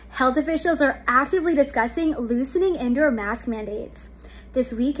Health officials are actively discussing loosening indoor mask mandates.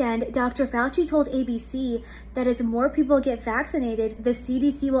 This weekend, Dr. Fauci told ABC that as more people get vaccinated, the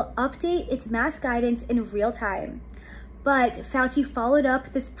CDC will update its mask guidance in real time. But Fauci followed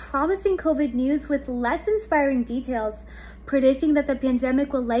up this promising COVID news with less inspiring details, predicting that the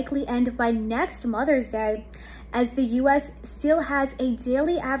pandemic will likely end by next Mother's Day, as the US still has a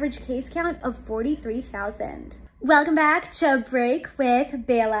daily average case count of 43,000. Welcome back to Break with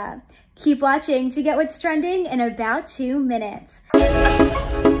Bela. Keep watching to get what's trending in about 2 minutes.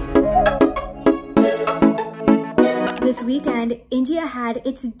 This weekend, India had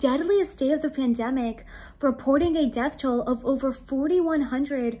its deadliest day of the pandemic, reporting a death toll of over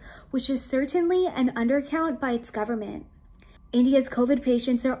 4,100, which is certainly an undercount by its government. India's COVID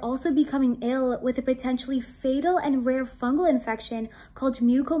patients are also becoming ill with a potentially fatal and rare fungal infection called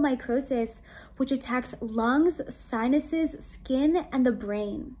mucormycosis, which attacks lungs, sinuses, skin, and the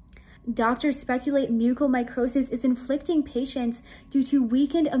brain. Doctors speculate mucormycosis is inflicting patients due to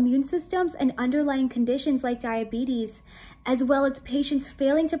weakened immune systems and underlying conditions like diabetes, as well as patients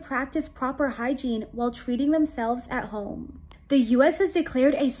failing to practice proper hygiene while treating themselves at home. The U.S. has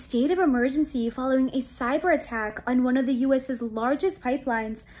declared a state of emergency following a cyber attack on one of the U.S.'s largest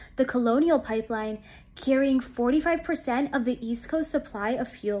pipelines, the Colonial Pipeline, carrying 45% of the East Coast supply of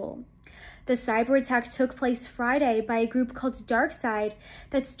fuel. The cyber attack took place Friday by a group called DarkSide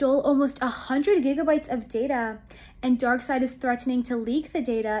that stole almost 100 gigabytes of data, and DarkSide is threatening to leak the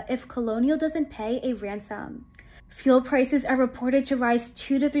data if Colonial doesn't pay a ransom. Fuel prices are reported to rise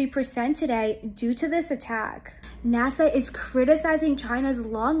 2 to 3% today due to this attack. NASA is criticizing China's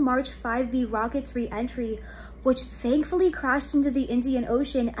Long March 5B rocket's re-entry, which thankfully crashed into the Indian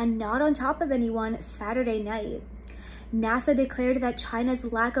Ocean and not on top of anyone Saturday night. NASA declared that China's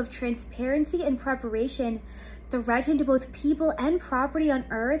lack of transparency and preparation threatened both people and property on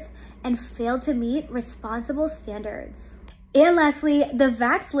Earth and failed to meet responsible standards. And lastly, the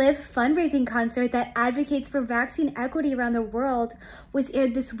VaxLive fundraising concert that advocates for vaccine equity around the world was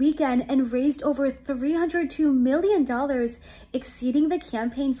aired this weekend and raised over $302 million, exceeding the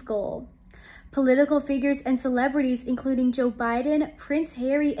campaign's goal. Political figures and celebrities, including Joe Biden, Prince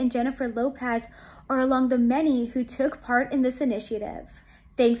Harry, and Jennifer Lopez, are among the many who took part in this initiative.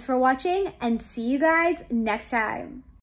 Thanks for watching, and see you guys next time.